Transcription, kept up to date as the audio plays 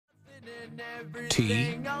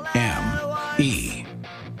T-M-E.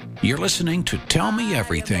 You're listening to Tell Me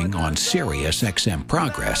Everything on Sirius XM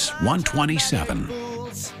Progress 127.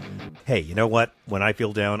 Hey, you know what? When I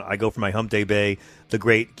feel down, I go for my Hump Day Bae, the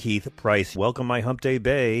great Keith Price. Welcome, my Hump Day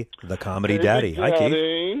Bae, the comedy daddy. Hi,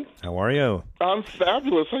 Keith. How are you? I'm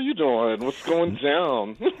fabulous. How you doing? What's going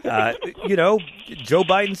down? Joe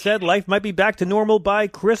Biden said life might be back to normal by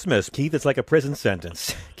Christmas. Keith, it's like a prison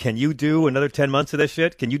sentence. Can you do another 10 months of this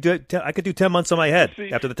shit? Can you do it? I could do 10 months on my head.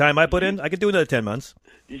 After the time I put in, I could do another 10 months.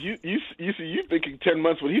 You thinking 10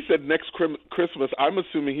 months. When he said next Christmas, I'm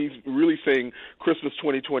assuming he's really saying Christmas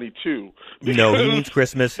 2022. No, he means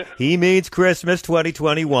Christmas. He means Christmas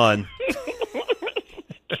 2021.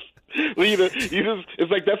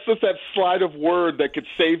 It's like that's just that slide of word that could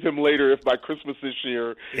save him later if by Christmas this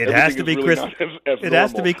year it has to be really Christmas. It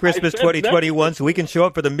has to be Christmas 2021 so we can show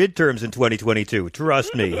up for the midterms in 2022.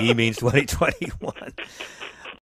 Trust me, he means 2021.